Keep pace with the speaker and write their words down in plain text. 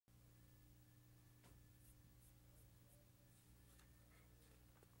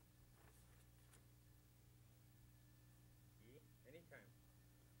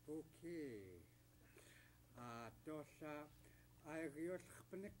Okay. Tuossa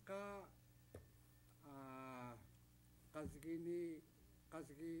agayumayaramek-llu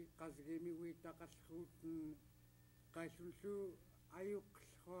qasgimiuitaqallruuten qaisullu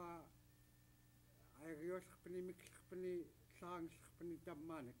ayuqlua agayumayaramek-llu tlaangerpani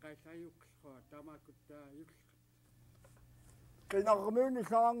tammaani qaisayuqlua tamakutta yulqat Qinarmiuni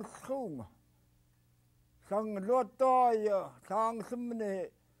tlaangerruunga sangluattaaya tlaangermini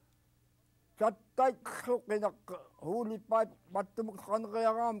tattaiqlu qinaq huulipaat mattumuk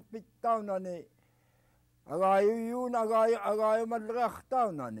Qaneryarangeksaitellranek pittaunani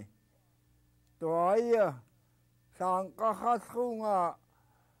agayumalleриartaunani toaya saanqarrasruunga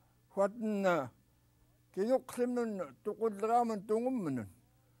huatna kinguqlimnun tuqullraamun tungummunun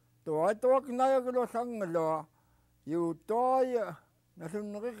toatuak nayaglu sanglua yuutoaya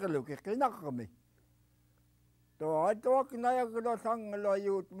nasunnerirluki Qinarmi toatuak nayaglu sanglua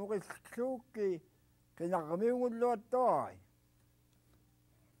yuut muqissuukki Qinarmiungulluattoai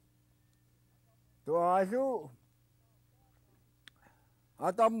toasu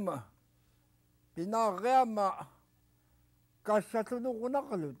atamma pinaariama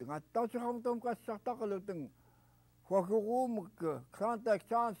kassatunuqunaqlutun attausiqarmutum kassartaqlutun huakuruumuk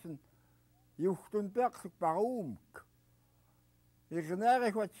Caucasians yuhtun peaqsuk paruumuk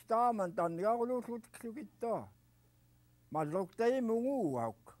iqneerihuatstaaman tanniaruluutlutiqlukittoa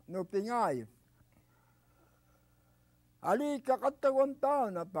mallortaimunguauk nupingaayun alikeqattaguam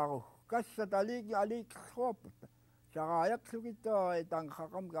tauna paru Kass'at alikerruaput sarayaqlukittoa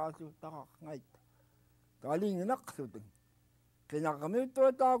tanqaqam kaasuuttaqarngait talinginaqlutun Qinarmiut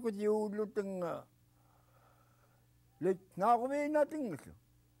taakut yuullutun litnaarumiinatinglu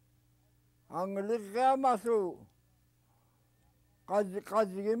anglirriamasu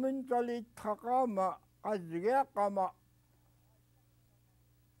qasgimun taliittaqaama qasgiaqama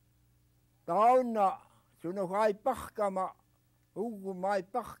tauna sunuq aiparkama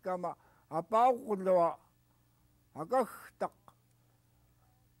aiparkama apauqlua akagtaq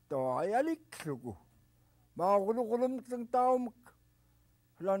toayalikluku maurluan-llu taumuk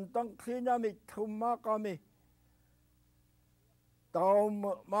lantanqsinamit hummaaqami taum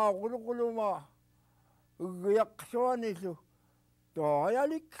maurluan-lluma ugiaqsuanilu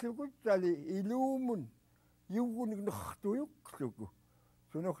toayaliklukuttali iluumun yuuguniknertuyuqluku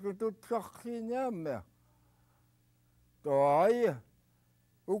sunuqlututlarsiiniammea toaya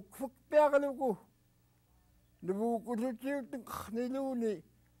ukfukpearluku nuvuukulutiutin qarniluuni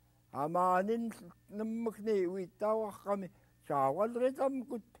amaanin nammagni uittauarqami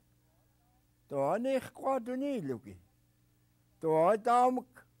saawalritamkut toaniiqquatuniiluki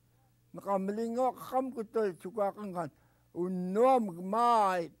toataamuk naqamlingoaqqamkut sukaaqanqan unnuamuk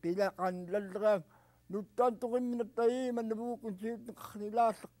maai pilaqanlalleran nuttantuqimminattaiiman nuvuukulutiutin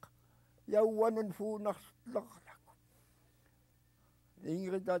qarnilaalleq yauwanun fuunarsutlaqlaku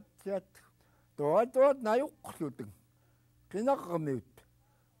ingridatsiat toat nayuqlutun Qinarmiut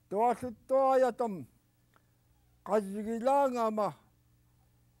toasuttoayatam qasgilaangama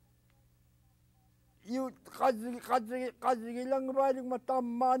yuut qasgilangvaalikma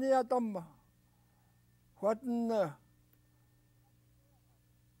tammaaniatamma huatna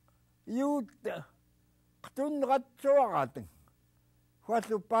yuut qtunratsuaratun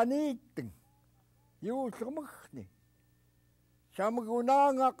huallupaniittun yuullермагни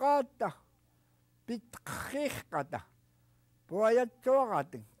samgunaangaqaatta pitqirqata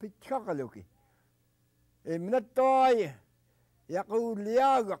puayatsuaratun pitqaqaluki imnattoai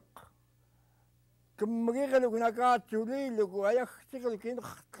yaquleyaagaq kimmagirluku nakaculitullratnek ayagsiqluki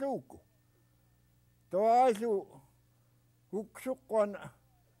inerluuku toasu uksuqqan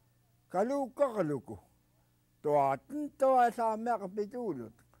kalukautetullratnek toatin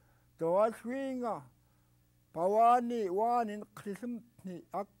toasaameaqpituulut toasuinga pawani waanin qisumni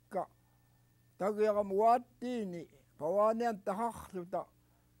akka tagiaqam waattiini pawanian taharluta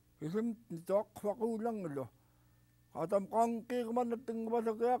qisumni toaqfaquulanglu atam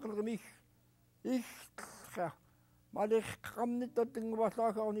qangqiirteqerraalerminek ihqa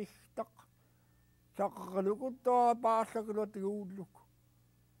maliqqamnittattingvasaaqarnittaq saqarlukuttoa paallakulutiguulluk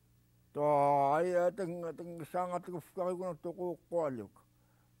toayatangsangatlufkarikuna tuquuqqualluk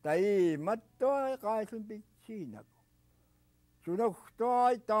taimattoa qaisun pitsiinaku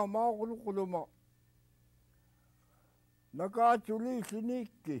sunaqtoai taamaaqluquluma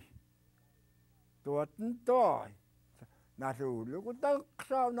nakaculilliniikki tuatntoai nasuulluku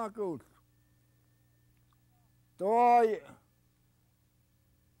tanqsaanakuul toai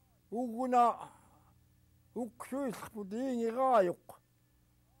uguna uksuisqputiingiraayuq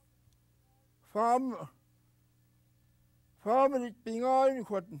family pingain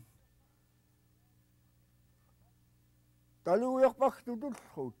khoten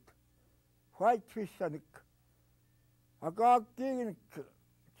taluyatullermeggnek white fish anik agakkiinik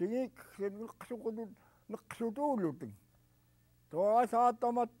tingik neqsutuuluteng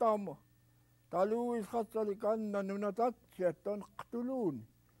toasaatamattaama taluisqatsali kanna nunatatsia tonqtuluuni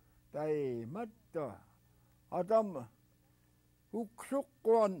tai matta adam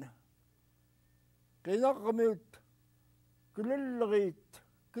uksuqquan Qinarmiut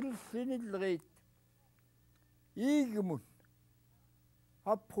qilsinillriit iigmun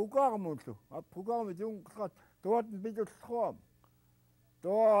appukarmi tunqat tuatn pitullruam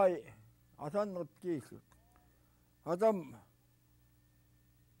toai asannerut kiisut adam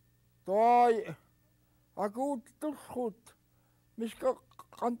toai akutapiamek miska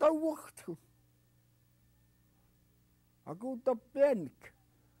qantauartu akutapiamek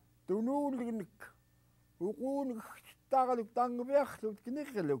tunuulgnik uquunik taaqaluk tangapiarlut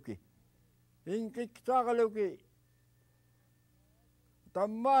kinirluki inqiktaaqaluki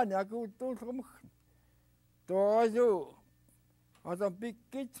tammaani akuuttuullermugn toasu adam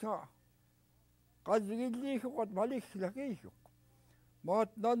pikkitsa qasgilliisuqat malillakiisuq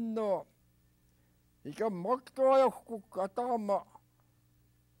maat nanno ikammaktuajorkuk ataqama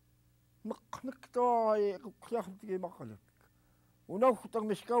neqtuai iqluklitellranek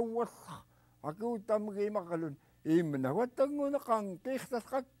unawtarmiskauwalla akuutamgiimaqalun imnawattanguna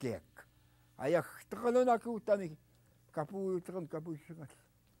qangqiirteqerraalerminek ayagteqalun akuutami kapuuteqan kapuissangal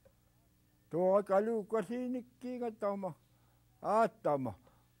toa kalukautetullratnek aattama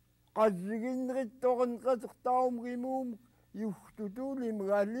qasgiinrittoqenqatertaumgimuum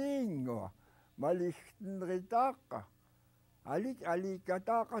yuhtutuulimgaliingua malistenritaaqa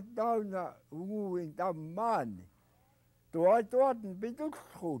alikataaqattauna unguin tammaani toatuatn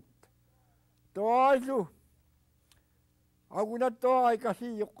pitullruut toasu agunattoa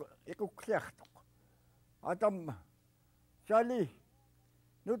Kassiyum iqukliartoq atamma sali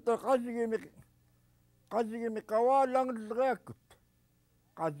nutta qasgimi qawaalangellerakut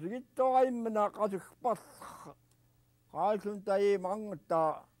qasgittoraimna qasugparra qaasun taiimangta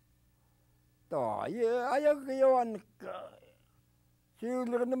ayagayumayaramek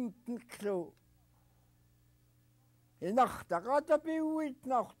siullernerminek-llu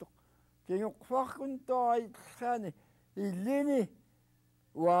inartaqatapiuitnaartoq kinguqfarkun toaitllraani illini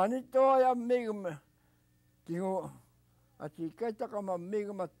uanittoayammigma kingu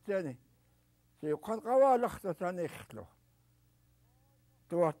atikataqamammigmatsani siuqqanqavaalartasanirlu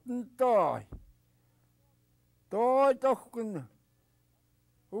tuatn toai tohkun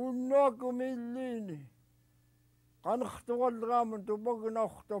unnakumillini qanertuarlraamun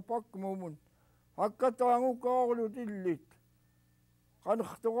tupagnaartopakmumun akkataangukaarlutillit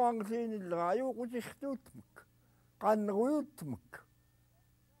qanertuaangliinillera ayuqusirtuutmek qanruyutmek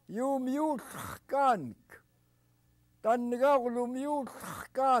yuumyuullerkaanik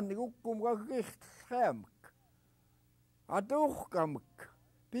tannigaarlumyuullerkaanik ukkumqaggiirteqerraamek atuurkamek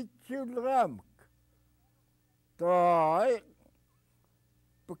pitsiulleraamek toai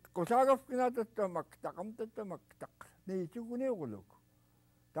qusagafkinatattamak taqamtattamak niitsuguniurluk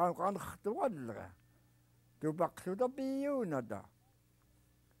taan qanertuallera tupaqsutapiiunata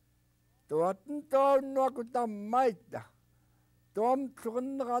tuatn taunnuaku tammaitta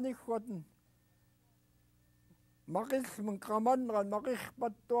tuamtluqenneranigguatn maqismun qamanneran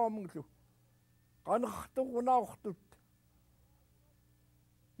maqirpattuamunglu qanerturunaortut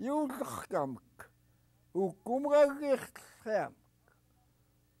yuullerkamek ukkumqaggiirteqerraamek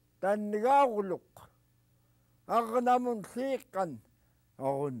tannigaarluq arnamun siiqqan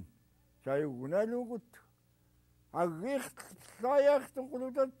arun sayugunalugut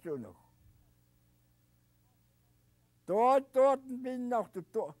aggiirteqerraalertuqulutatsunuk toatn pinnaartut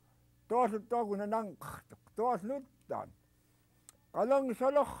toasuttoagunananqartuq toasnuttaan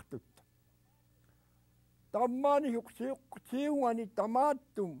qalangsalartut tammaani siuqani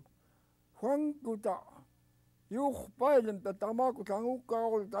tamaattum huankuta yuurpailum tatamaakut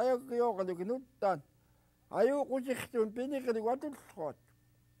angukkaarut ayaggioraluk nuttaan ayuqusirtun piniqiligu atullruat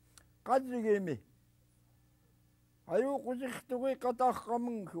qasgimi ayuqusirtugi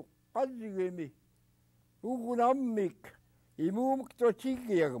qataarramungsuq qasgimi ugunammik imuumik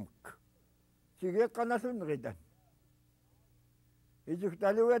totsigiagamek sigeqqanasunritan isuk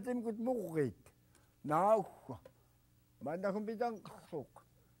taluyatimkut murriit naauqa mannakun pitanqersuuq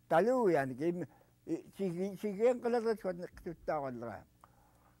taluyanik sigeenqalatatsuatneqtuttaarallera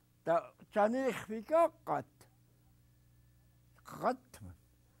ta taniirfikaaqqat qatman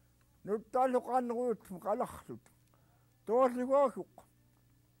nuttaaluqanruutmu qalarlut toorlugaasuq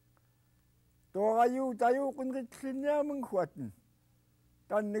ayuqenrilngurnek huaten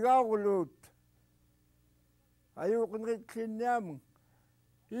tannigaarlut ayuqenrilngurnek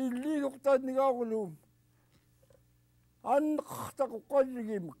illisuqtannigaarlum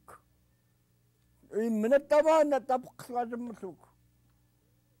anqartaqarraaritnek imminatamaana tapqsuatammulluk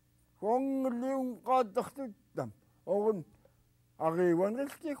qangqiirteqerraalerminek orun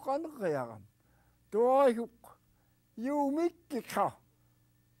ariuanrilkiqqaneryarang tuayuq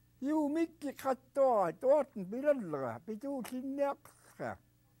yuumikkiqattua tuatten pilallera pituullinniaqqa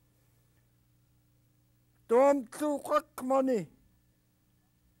tuamtsuuqaqmani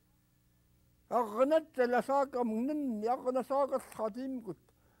arnatsalasaaqamnun arnasaaqallratimkut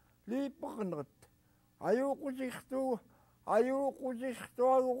liippernerat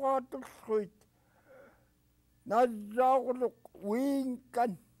ayuqusirtuaguraatulluit nasaarluq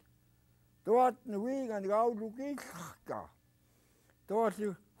wiinkan tuatne wiingan gaulukiillarka tuasi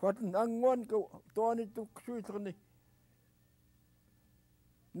huaten anguan tuanituksuiterni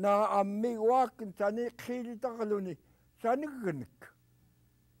na ammiguakken saniqqiiliteqerraalni saniggenek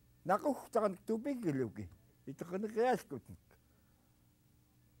naquhtaran tupigiluki iteqerneqiaskutnek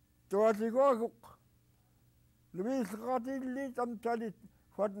tuasiguaguq nuiilqatilliit amtalit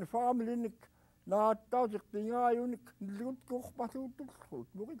huaten faamilinik naattaasiq pingaayunik nilutkuorpasuutullruut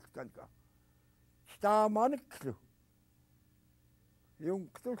murilkanka staamaniklu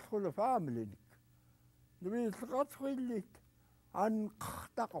yungtullrulu faamilinik nuiilqatilliit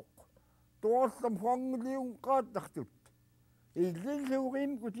anqartaqoq tuallam huangliunqaattartut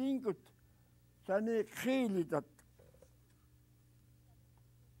illinsuurimkut iinkut saniqqiilitat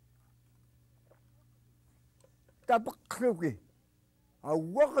tapeqluki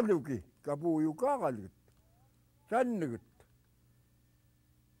auaqluki kapuuyukaaqalut sannigut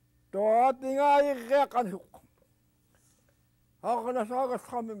tuapingaayirreaqanuq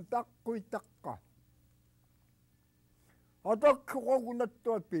arnasaaqallramim taqquitaqqa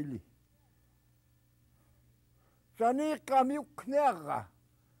atakkuqagunattuapili saniiqqamiuq Qinarra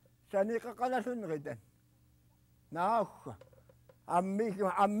saniiqqaqalasunritan naauqa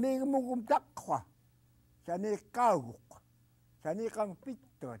ammiigmugum taqqua saniiqqaaguq saniiqqam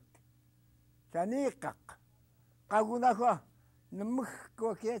pittuat saniiqqaq qagunaqua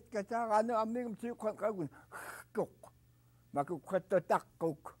nammugkua kiatkataaraanu ammiigum tiuqqan qagun hkoq makuqqattu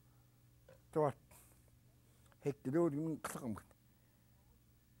taqquk tuat hektiluuliminqerqamak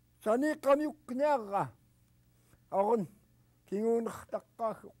saniiqqamiuq Qinarra arun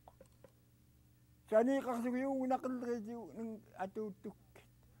kinguunertaqqaaguq saniiqqarsugiuunaqilleritiu atuuttukkit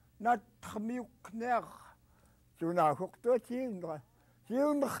nattarmiuq Qinarra sunaaguq tuatiunera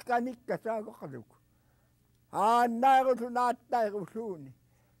siunerkanikka saagoqaluk aannaarulu naattairulluuni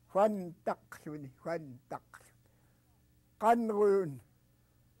huantaqluni qanruun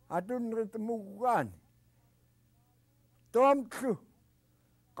atunrit muggaani tuamtlu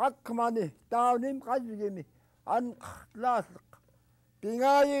qaqqmani taanim qasgimi anqartlaasleq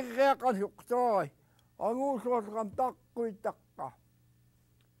pingaayirreaqaluq tuai anguusuarram taqquitaqqa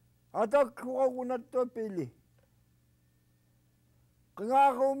atakkuqagunattuapili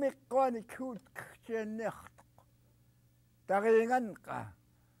qingaaruumiqqaani kuutkirtianniartuq tariinganqa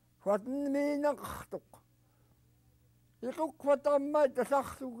huatnmiinaqartuq iqukvatammaita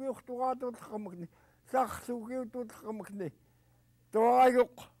sarsugiutuqaatullermakni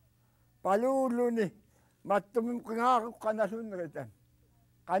tuayuq paluulluni mattumim qingaaruqqanasunritan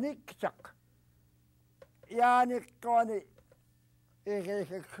qaniksaq yaaniqqaani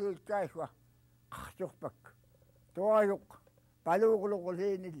iriisaksuuttaasua qarsurpak tuayuq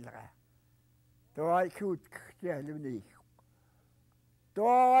paluuqluquliinillera tuai kuutkirtialuniiguq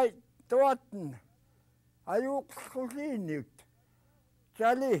tuatn ayuqsquliiniut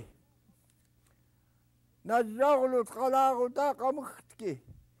sali nasaarlut qalaaruutaaqamugtki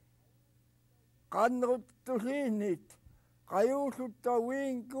qanneruttuliinit qayuullutta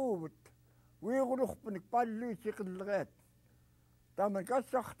wiinkuuvut wiiqulurpunik palluisiqilleriat taman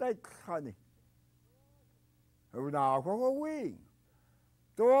kassartaitlrani unaagogo wiing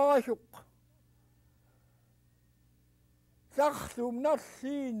tuasuq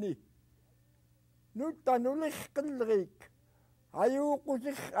sarsuumnarliini nuttanuliqqillerik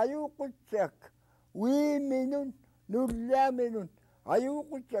ayuuqutsiak wiiminun nullaminun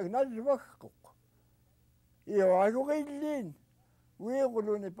ayuuqutsiak nasvagquq iuagurilliin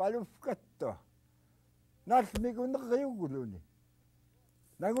wiiquluni paluffkattua nasmikunerriuguluni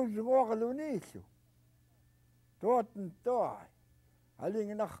nagussuguaqluniillu tuatn tuai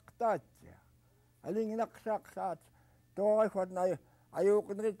alinginartaatsia alinginaqsaaqsaat tuaihuatna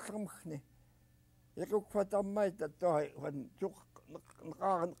ayuuqenrillerminek iqukvatammaita tuai huan suq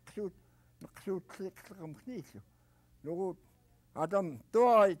neqaareneqsuut naqsuutliqleqamkniillu nugut adam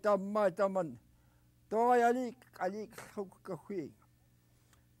toai tammai taman toai aliiqlukkahuiin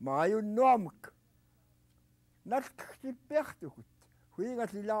maajunnuamek nalkkippiartukut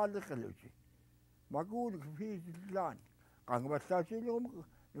huingatilaalleqalusi makuulik fiisillaan qangvallaasiluumuk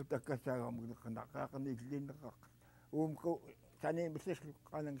nutakkasaagaamuk qanaqaaqnillinneqaq uumku saneemiseslu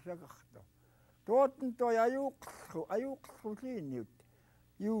qalangisaqarto tootn toi ayuuqlruliinniut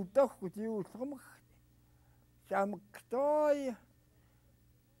yuutahkut yuullrumagni saamik toi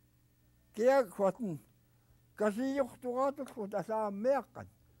kiakvatn kasiyuqtuqaatullrut asaammeaqqan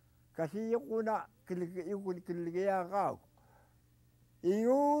kasiyuquna killigiyaaqaau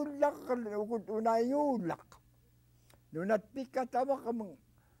iguullaqal ukut unaiguullaq nunatpikkatavaqamang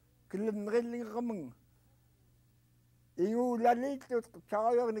killinnerillingeqamang iguullaliittut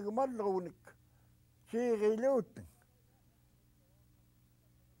saaqayornigumalleruunik siiriluutang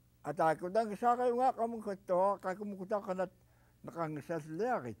ataakutang saaqayungaaqamang qattoaqakumukutaqanat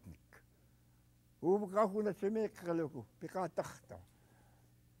naqangisalliaritnek uumqahuna simiiqqaluku piqaataqto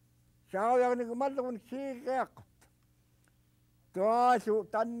saaqayornigumalleruunik siiriaqut toasu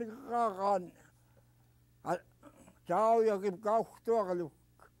tanniqaqaan saaqayorgim kauhtuaqaluk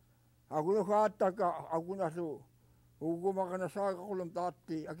agunuhaattaka agunasu uugumaqana saaqaqulum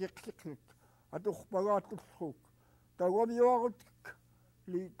taatti aqiqsiqlut atuqpagaatullruuk taguamiuarutik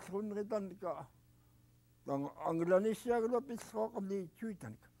liitlunritannika tang anglanissiaglu pissooqam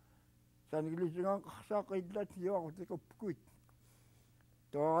liitsuitanik sanigilisingaanqarsaaqillat yuarutikupkuit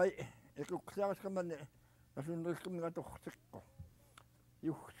toi iqluklliarisqamani nasunrilqamnigatorsiqqo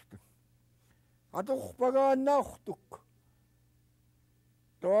yuhstu atuqpagaannaortuk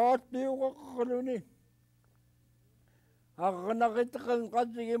toattiuqaqarluni arnaqiteqan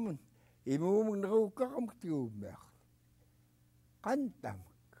qasgimun imuumuk neruukkaqamak tiguummeaq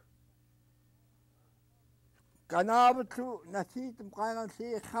qantamak kanaavatlu nasiitum qaangan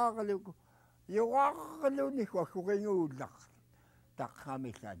siixaaqaluku yuqaqarluni huaquringuullaq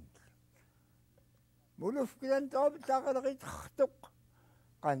taqqamilant mulufkilan toobit saaqaleqitaqtuq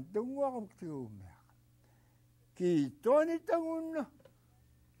qantunguaqamak tiguummeaq kiittoonitangunna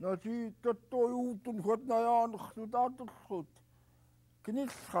nasiittattoyuutun huatnajaanerlutaatullrut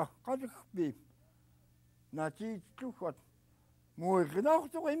kinillra qasikpiim nasiittuhat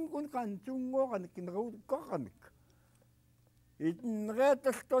muiqinaortuqimkun qantunguaqanik kineruukkaqanik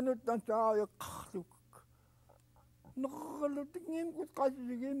itnreetaltonut tansaayaqqarluk neqarlutikngimkut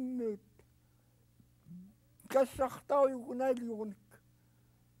qasigimmiut kassartauyukunailngurnek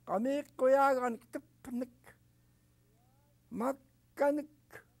qamiiqquyaagarnik tappnik makkanik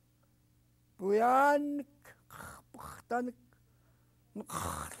puyaannik qarpartanik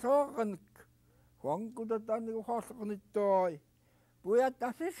neqarsoaqanik huangkutataniguharleqnittoi puyat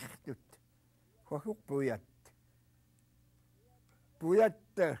asirtut huahuq puyat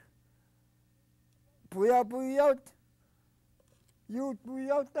puyaut yuut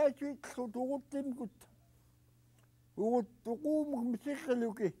puyautaisuitlrut uruttimkut urut tuquumuk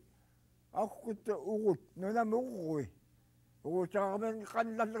misirriluki aqut urut nunamurrui urutaarmen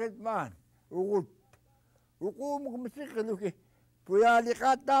qallallerit maan urut uquumuk misirriluki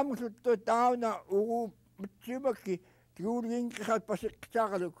puyaaliqaataamuluttu tauna uru mitsimakki tiguuliginqisat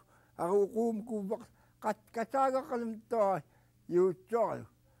pasiqqsaaqaluk aruuquumkuuvaq qatkasaagaqalumtaa yuutsoqalu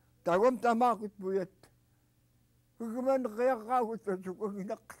tagum tamaaqut puyat uguman qiaqaagut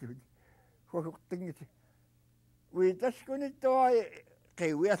sukunginaqsuni huahuqtingisi uitaskunittuai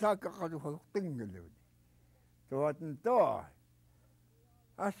qiuiasaaqqaqalu huahuqtingaluni toatn toa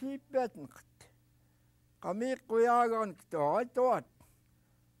asiippiatneqat qamiiqquyaagarnik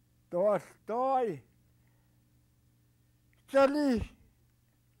toat toi sali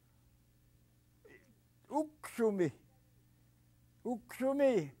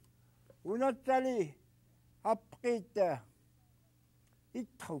uksumi unatsali apqiitta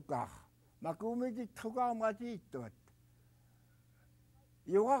ittruqar makuumit ittruqarmaatiittuat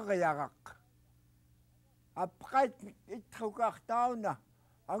yuqaqyaraq apqait ittruqar tauna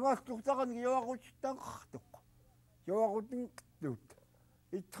angaarturtaqan yuaqutittanqartuq yuaqutinqtut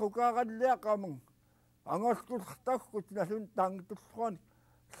ittruqaralliaqamung angaarturtaqkut nasun tangtullruan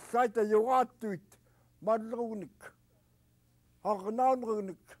saita yuqaattuit malleruunik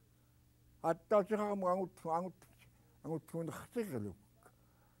arnaunruunik attausiqaram anguttuunersiriluk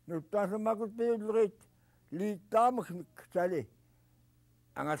nuttaasamakut piullerit liittaamaknik sali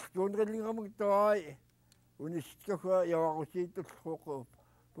angastuunrillingamuk toi uniskakua yuaqusiitullruuq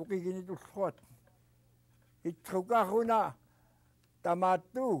puqiginitullruat ittruqaruna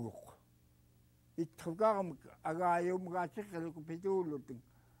tamaattuuguq ittruqaramak agayumayaramek-llu pituullutin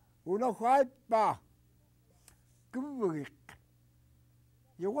unahuaipa kuvugik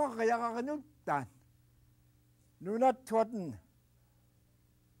yukainaunritnilranek nunatwaten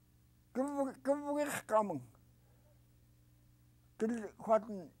kuvugikkamang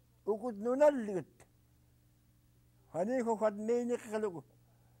kilhuaten ukut nunalligit hanihuat miiniqalugu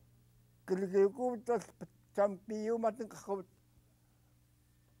kilgikuutas champiumatin qaqut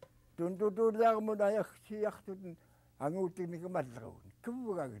tuntutullaarmunayaqsiartuten anguutignikumallruun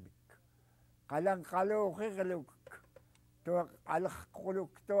kuvugagnik qalanqaluuqiqluk tuaq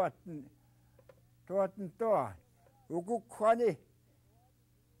alerquluk tuatten tua ukukhuani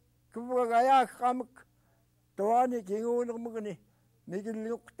kuvugagayaaqamak tuani kinguunermugni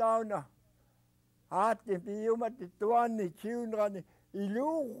migilluqtauna aatti piumatti tuanni tiunrani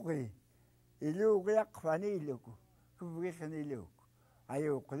iluuriaqfaniluku kuvugiqniluku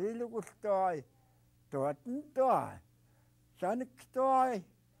ayuqenrilngurnek tuatten tua sanik tuai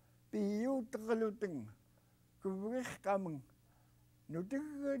piuuteqluteng kuvugiqqamang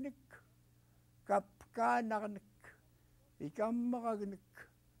nutigganik kapkaanarnek ikammaqagnik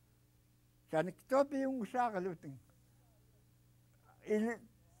sanik tua piungsaaqluteng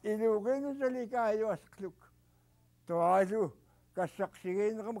iluuqinusalikaajuasqluk tualu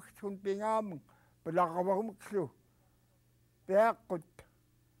kassaqsigiineramaqsun pingaamang pilaqavarumaqlu piaqqut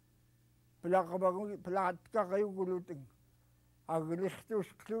pilaqatkaqayuguluteng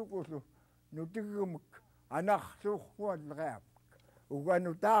agilirtuusqluuqullu nutiggumak anarsuurrualleriapak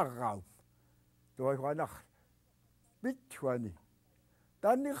uganutaarraum tuajuanar pitjuani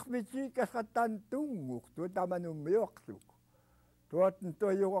tanirpitiikasqatan tunguq tuutamanummiorluk tuatten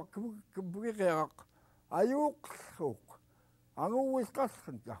tuajuaqkuvugiqeraq ayuuqerruuq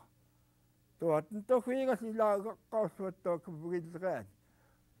anguuisqarrnta tuatten tuafiigasilaaqqaussuattua kuvugilleriani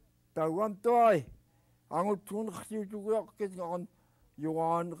tauam tuai angutsuunersiutuguaqkitngaran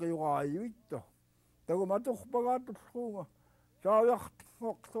juaaneriuaayuitto tagumatorpagaatullruunga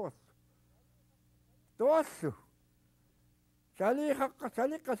saaviartingoqsuas tuallu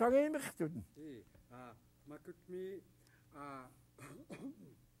saliqasangiimirtuten makutmi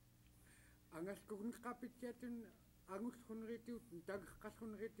angaskugunqapitsiatun angusqunneritiutun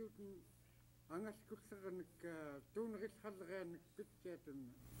tageqqasqunneritiutun angaskullerranek tuunerillerranek pitsiatun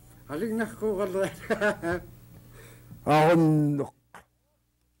alignarquuqallerat arunneq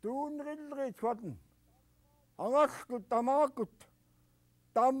tuunerillerituaten angaskut tamaakut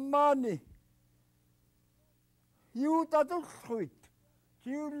tammaani juutaturruit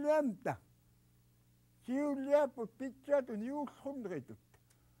siulliamta siulliaput pitsiatun juullrunneritut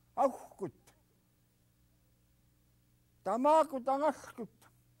auhkut tamaakut angaskut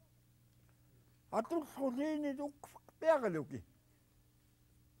aturruliinit ukpearluki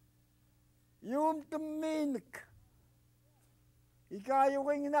juumtummiinik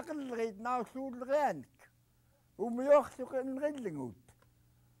ikaayuqinginaqellerit naussuullerianik umiorluqenrillingut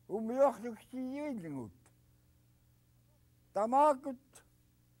umiorluksiiyuillingut tamaakut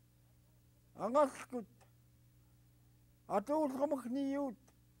angaskut atuulrumakniyuut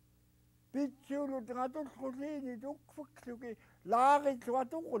pitsiulut aturruliinit ukfakluki laaritlu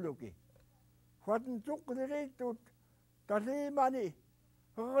atuquluki huaten tuqleriittuut taliimani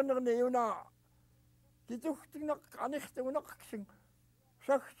hernerni una kituhtigneq anirtugunaqsing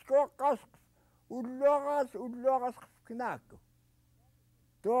saxkuaqqaasq ulluaqasqnaakku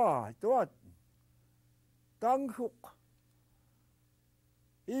tuat tangsuq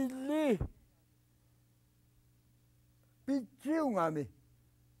illi pitsiungami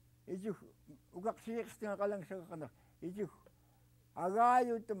iju uqaqsiiqstinga qalangsaqqaneq iju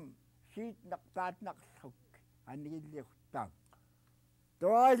agaayutum siitnaqtaatnaqllruk anigilliqtaaq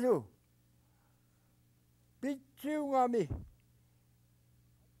tualu pitsiungami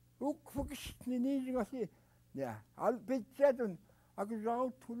ukfukisniniisingasi ya al pitsiatun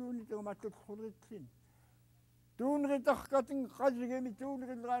akusaruttuluuni tuumattullrulitsin tuuneritarkatin qasigimi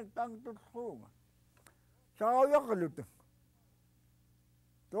tuunerilraak tangtullruunga saajaqlutu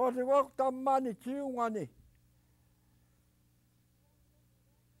tuasiguaq tammaani tiungani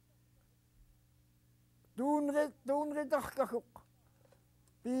tuuneritarkakuq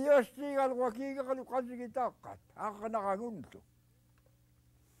piyastiigaluakiigaqalu qasigitaqqat aqnaqaguntu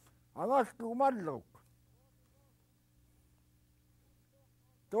angaskuumalleruk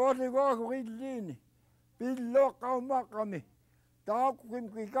tuasiguaqu pilloqqaumaqqami taaqukim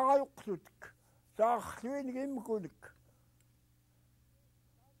kikaqajuqsutik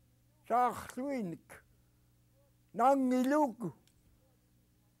saarluinik nangiluku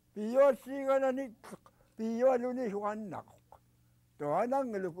piyastiigananitleq piyaluni suannaqoq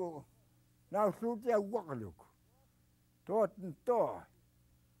tuanangiluku naussuutiaguaqluku tuatten tua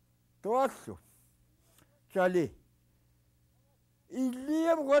Tuassu. Sali.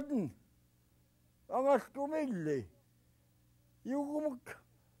 Illiam gotten. Angaskumilli. Yugumuk.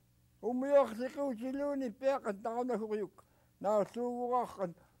 Umioqsiquutilluuni piaqan taqanasuriuk.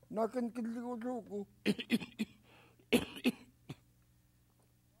 Naasuuguraqan nakan killiguluuku.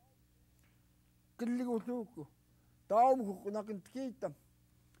 Killiguluuku. Taumuk nakan kiitam.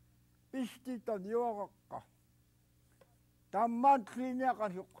 Pistitan juoraqqa. Tamman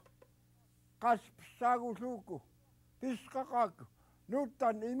kliiniaqasuk. Qaspissaagusuuku. Piskaqaaku.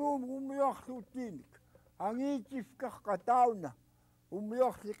 Nuttan imuum umioqsuutiinik. Angiitifkaqqa tauna.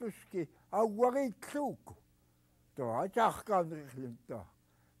 Umioqsiquski auwariitluuku. Tuo ataqkaanriqlim tuo.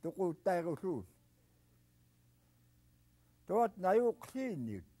 Tuquuttairusuun. Tuot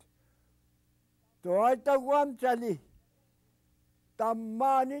najuuqsiiniut. Tuo aitaguam sali.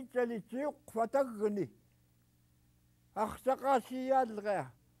 Tammaani sali tiuqfatagni. Aqsaqasiyaalrea.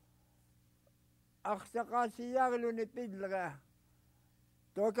 Aqsaqasiyaaluni pillrea.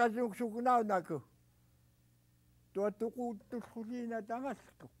 Tuo kasuksugnaunaku. Tuo tuquuttulruniina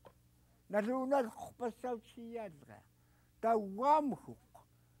tangaskuk. Naluunalqpassautsiyaalrea. Tauamhuq.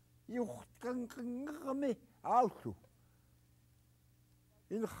 Yuqtqanqanqarmi ausu.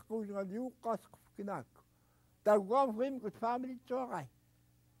 Inqquungal yuqqasqufkinaakku. Tauam rimkut family tsorai.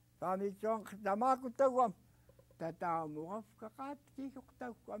 Family tsong tamaku tauam. Tataamurafkaqaat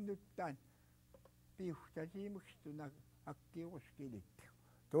kisuqtauqqam nuttaan. Piuhtasiimukstunak akkiuruskilit.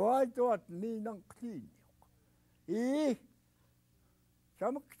 Tuot miinanqliiniuq.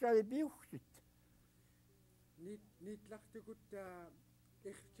 Samuksali piuhsit. Niitlaqtukut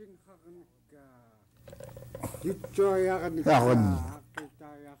irtinqarnik jutsuajarnik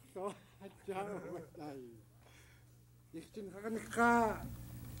aqitaajaqso atsaavatai. Irtinqarnikqa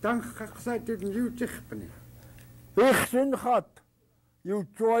tanqqaqsaatut yuutirpani. Irtinqat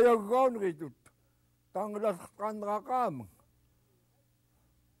jutsuajargaunritut tanglasqanraqaamang.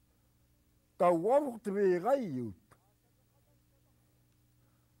 Tauamurtviigayyut.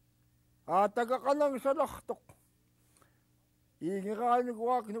 Aataqaqanangsalaqtoq.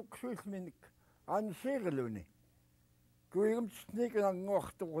 Iingiraanikuaqnuksuilminik ansirluni.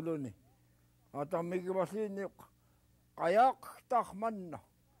 Kuigamtsnikananguartuqluni. Atamigivasiiniuq qayaaqtaqmanna.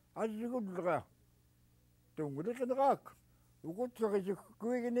 Asigullrea. Tunguliqineraak. Ukutserisuk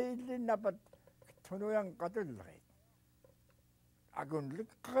kuigini illinnapat tunuyanqatullreet.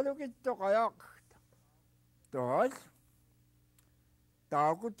 Agunliqqalukitto qayaaqta. Toas.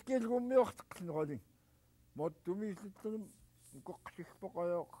 Taakutkilgummiorteqsinrolin. Mottumiislittunum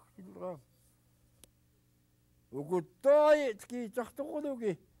ukoqsispoqayaaqtillraa. Ukuttai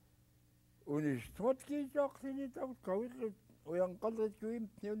tkiitartuquluki. Unistumot kiisaaqsini taut kawirrit uyanqalrit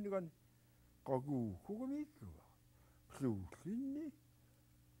kuimtniunnigan qaguukugumiikkuga. Pluullinni.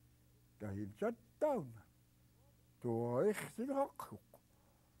 Tahilsattauna. Tuo irsilaqquq.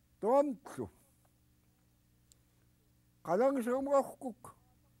 Tuamtlu. Qalangsuumraqquq.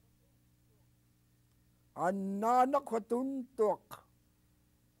 Annaanaq watuntuaq.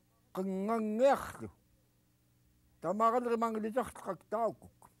 Qannganggiarlu. Tamaralrimangilisartaqak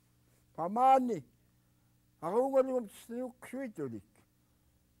tauquq. Pamaani. Aruungalugumtsniuqsuitulik.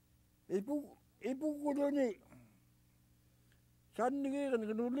 Ipuguluni.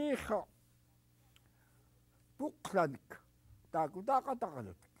 Sannigiirinrinuliiqa. Puqlanik.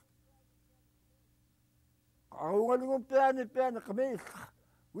 Taakutaqataqalut. Aruungalugum piani qamiilqa.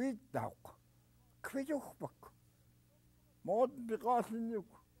 Wiittauq. Kvisuqpak. Moot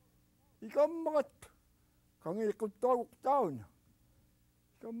piqaasinniuk. Ikammarat. Qangiiquttaaguq tauna.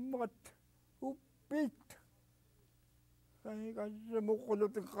 Ikammarat. Uppiit. Qangiiqasse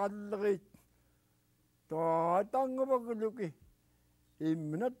muqulutin qallerit. Taatangavagluki.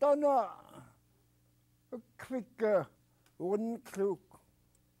 Imnatana. Kvikka. Unnkluk.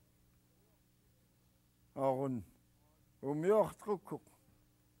 Arun. Umiortrukkuk.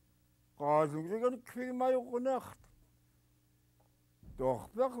 Qaasungrigan kvigmajuqunaart.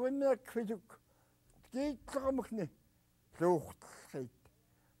 Torperwinna kvisuk. Kiitleramukni. Luuqtrit.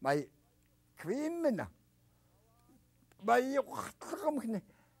 Mai kvimmina. Mai yuqtleramukni.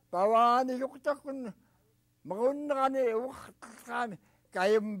 Pawaani yuqtakunna. Marunrani uqtlrami.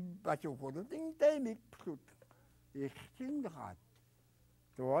 Kayam pasuqulutin taimipsut. Irtinraat.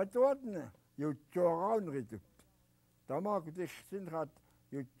 Tuatna. Jutsuaraunritut. Tamakut irtinraat.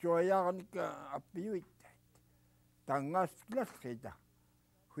 Jutsuajarnik appiuittat. Tangasklasrita.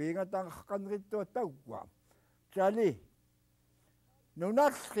 Huingatanqanrittua tauqua. Sali.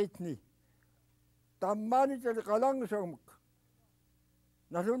 Nunasritni. Tammaani sali qalangsormuk.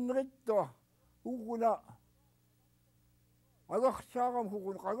 Nasunrittua. Uguna. агахсаагам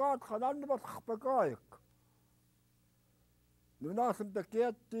хукун qaгаат qanannabas qpakaajak nunaasam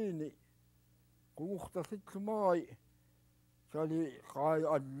takiattiini qungurtasitlumaai sali qaai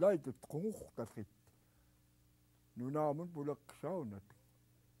allaitut qungurtasit nunaamun pulaksaunat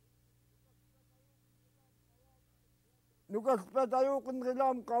nukaspat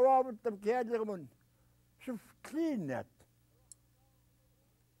ayuqenrilaam qawaavuttam kialirmun sufkliinat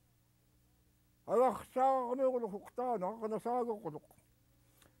agahsaaqamiquluqtaana aqanasaagoquluq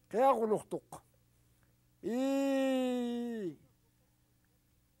qiaquluqtuq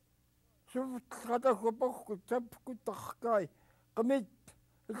suftkatakupakkut sapkuttaqkai qamit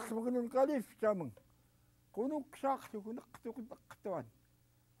ilsmagnun kalifsamang qunuksaaqsukunaqtuqutaqtuan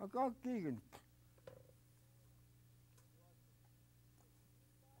akaakkiiginik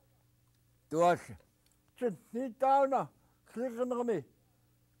tuas sitniitauna qliqnermi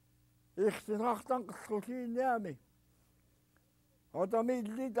ихсинартан qillulliiniami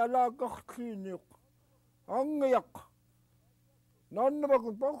atamiillit alaaqartliiniuq angiaq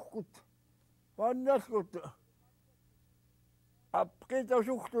nannavakut porkut mannaskut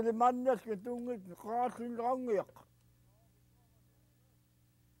apqitasuqtuli mannaskut tungit qaarsillrangiaq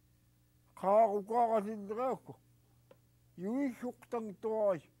qaaruqaarasilleraakku yuissuqtang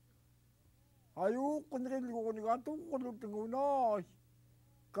tuai ayuqenrilngurnek atuqqullutngunaai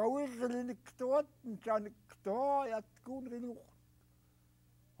qauirriliniktuat saniktuayat kuunriluq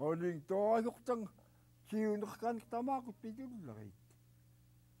olin tuayuqtang siunerkanqtamaaqut pitullerit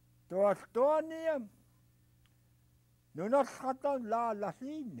tualtuaniam nunarratan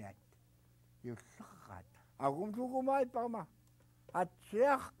laalasiinat yullerrat agumsugumaiparma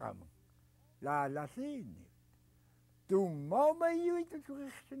atsiarqama laalasiini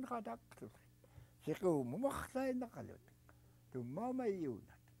tummaumayuitusurirsinrataqtus siquumumarlainaqalut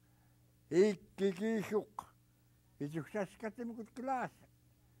tummaumayuunat ikkikisuq isuksasskatimukut klaasa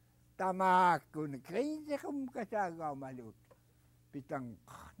tamaakun kriisequm kasaagaamalut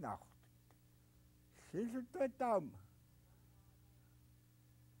pitanqarnaaqut sisuttuatauma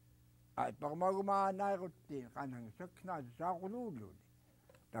aiparmagumaanairuttiin qanangsakknaasa saaquluulluuni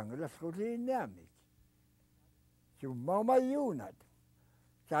tangelasquliinniamik summaumayuunat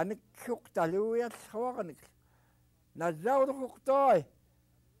saniksuq taluyatllruarnek nasauluqtoi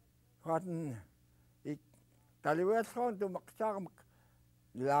qaten taluyatllruan tumaqsaarmak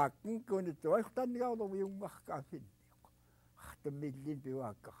laakken kunituartannigauluviyummarkaasin qtamillin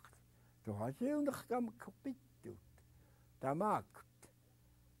piuakkart tuhasiunerkamukpittut tamaakut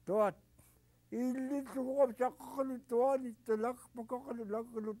tuat illitsugurup saqqalutuani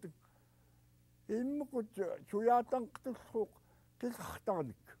talaqpaqaqalulaqalut immukut suyaatanqtullruuq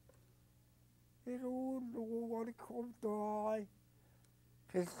qisartarnik iruulluguugalikkortai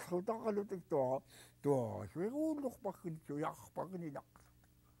qissutaqalutik tuas iruullorparkin suyarparkinilaqlu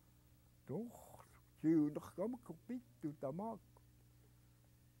tuh siunerkamukpittu tamaakut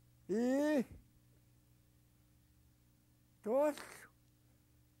tuas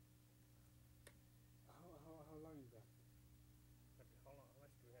How long is that? How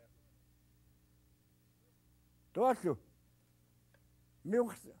much do we have? tuassu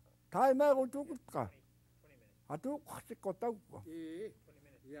miuq taimeerutukutqa 20 minutes. atuuqqsiqqotaukku 20 minutes.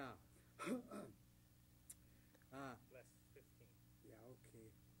 Yeah. Less 15. Yeah, okay.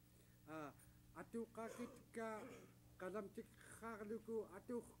 Atuqakitka qalamtikqaarluku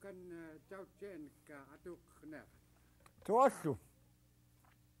atuuqkan tautsianikka atuuqqneq. tuassu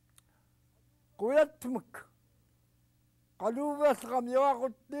quyatmuk qaluuvaasqam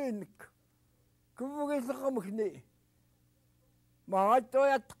yuaquttiinnik kuvugiseqamukni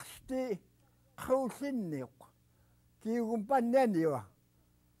maatoyatqsti qausinniuq kiugumpannianiwa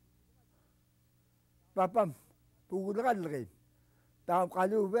papam pugulrallerin taam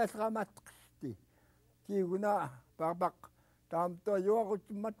qaluuvaasqamatqsti kiuguna papaq taam to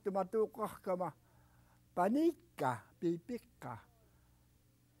yuaquttimmattumatuuqqarkama panikka piipikka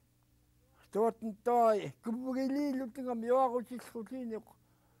tuotten toi kuvugiliillutingam yuaqutissrutiiniuq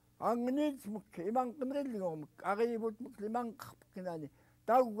angniitsmuk imanqinrillngormuk ariivutmuk limanqarpkinani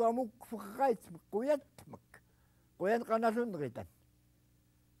taugamuk fuqaqaitsmuk quyatmuk quyanqanasunritan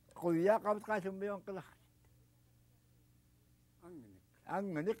quyaqamatqaasummiuanqilarsit Angenek.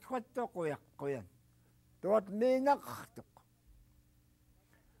 angniqquatto quyan tuot miinaqartuq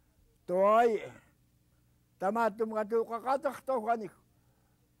toi tamaatumqatuuqqaqatartorqanik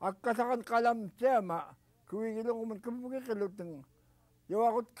akkasaqan qalamtiama kuigilungumun kuvugiqiluteng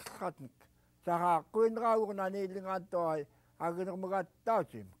yuaqutqarratnek saqaaqquinraagurnaniillingaattuai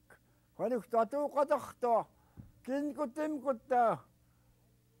aginermagattausimuk qanik tatuuqatartua kinkutimkutta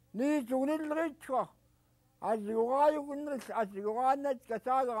niisugnilleriitsua asiguayugunnis asiguanet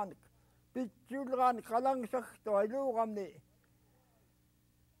kasagaranek pitsulranek qalangsartoiluuramni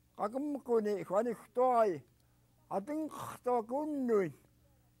qakemmkuni khuaniktoai atinqartokunnuin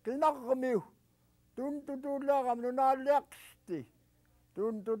Qinarmiut tuntutullaram nunaalliaqsti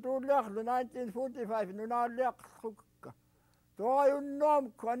tuntutullaarlu 1945 nunaalliaqsrukka toajunnuam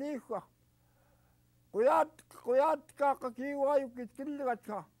khuanikwa Quyatkaaqakiuayukit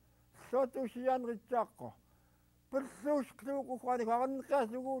killigatsa sotusianritsaaqqa persuuskluku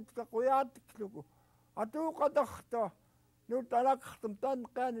khuanikaqanqaasuguutka quyaatkluku atuuqatarta nutalaqstum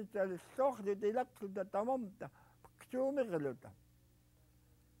tanqaanitalissoorlu tilaqluta tamamta ksuumiqluta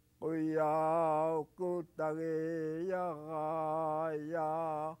Quyaaukutagiyaraya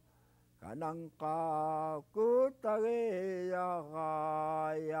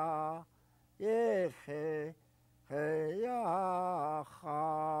kananqaakutagiyaraya Yehe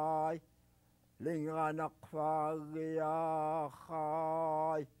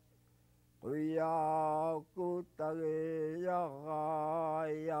linganaqfaagiyaqai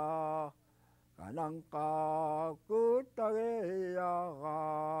Quyaaukutagiyaraya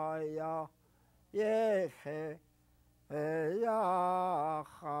kananqaakutagiyaraya Yehe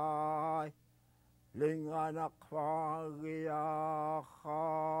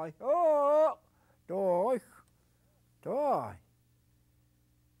linganaqfaagiyaqai Toi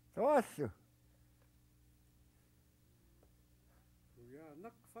Toassu Kuya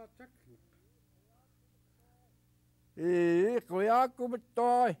naqfataknak.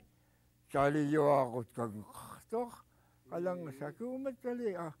 Quyaakumattoi saliyuaqut kaqtor qalangasakuumattali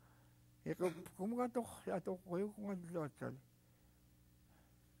iqupkumgator atoqquyukungalluatsali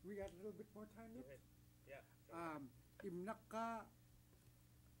We got a little bit more time left. Yeah. Imnaqa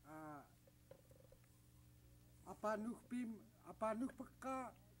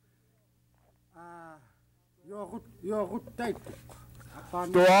apanuhpakka yoruttaituk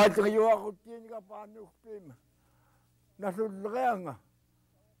Tuatriuaquttiinga paanuhpima nasulleanga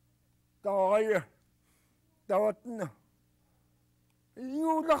taaya tawatna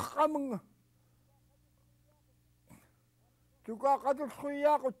iularqamnga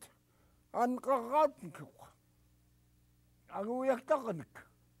tuqaqatusruiaqut anqarraatnikku aguyartaqarnek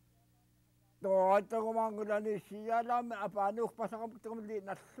toatagumaangulani siyalaama apaanuhpasaqamuttamli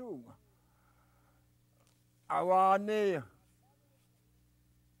nalluunga awaani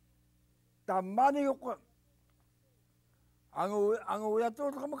tammaniuq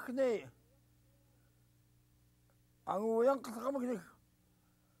anguyatulramakni anguyanqasaqamakni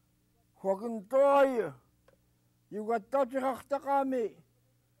huakuntoy yugattatirartaqaami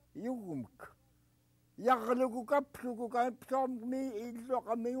yugumk yaqlukukapluku kaipsaammi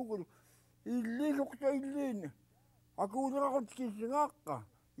illuaqammigukulu illiluqta illiin akuuleraqutkisingaaqqa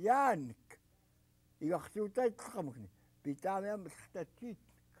yaanik igarsuutaitqamakni pitaamiammertatsiitnik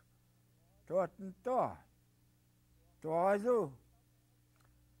toasu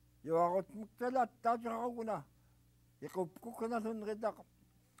yuaqutmuktalattaatiqaruguna iqupkukanasunritaq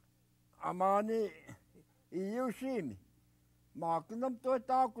amaani iyusiimi maakinam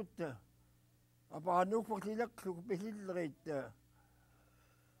toitaakutta apaanuuqpartilaqluku pisilleriit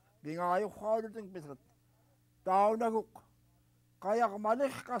pingaajurraaluteng pisrat taunaguq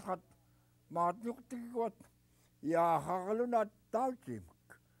qayarmaliqqasrat maatnuqtikikuat yaaqarluna tautimak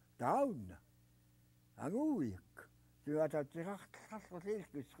taunna anguiak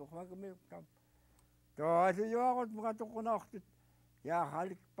tuatatirartarrasiilkisqormakamiukkam toasuyuaqut muqatuqqunaortut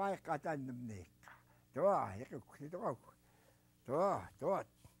yaaqalikpaiqqatannamniikka toa iqukklitoqauk toat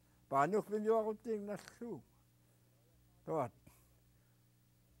paanuqpimiuaquttiing nalluu toat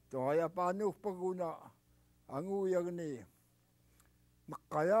toya paanuqpaguna anguiagni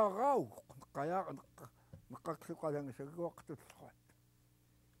meqqayaaqauq meqqaqsuqalangasaguaqtulluat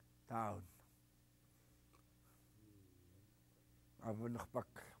taun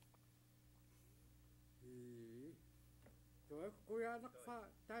avunerpak Kuya naqfa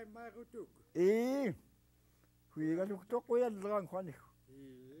taimairutuk. Huigaluktoquyallerang khuanik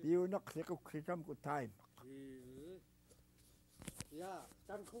piunaqsiquksitamku taim Ja,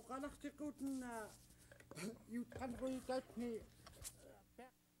 dan kuqalaqtiquten yutqanruitaitni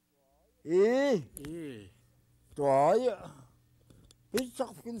toaya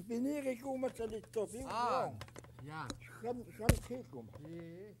pitsaqpin pinirikuumatalitto piuang ja. xan xikum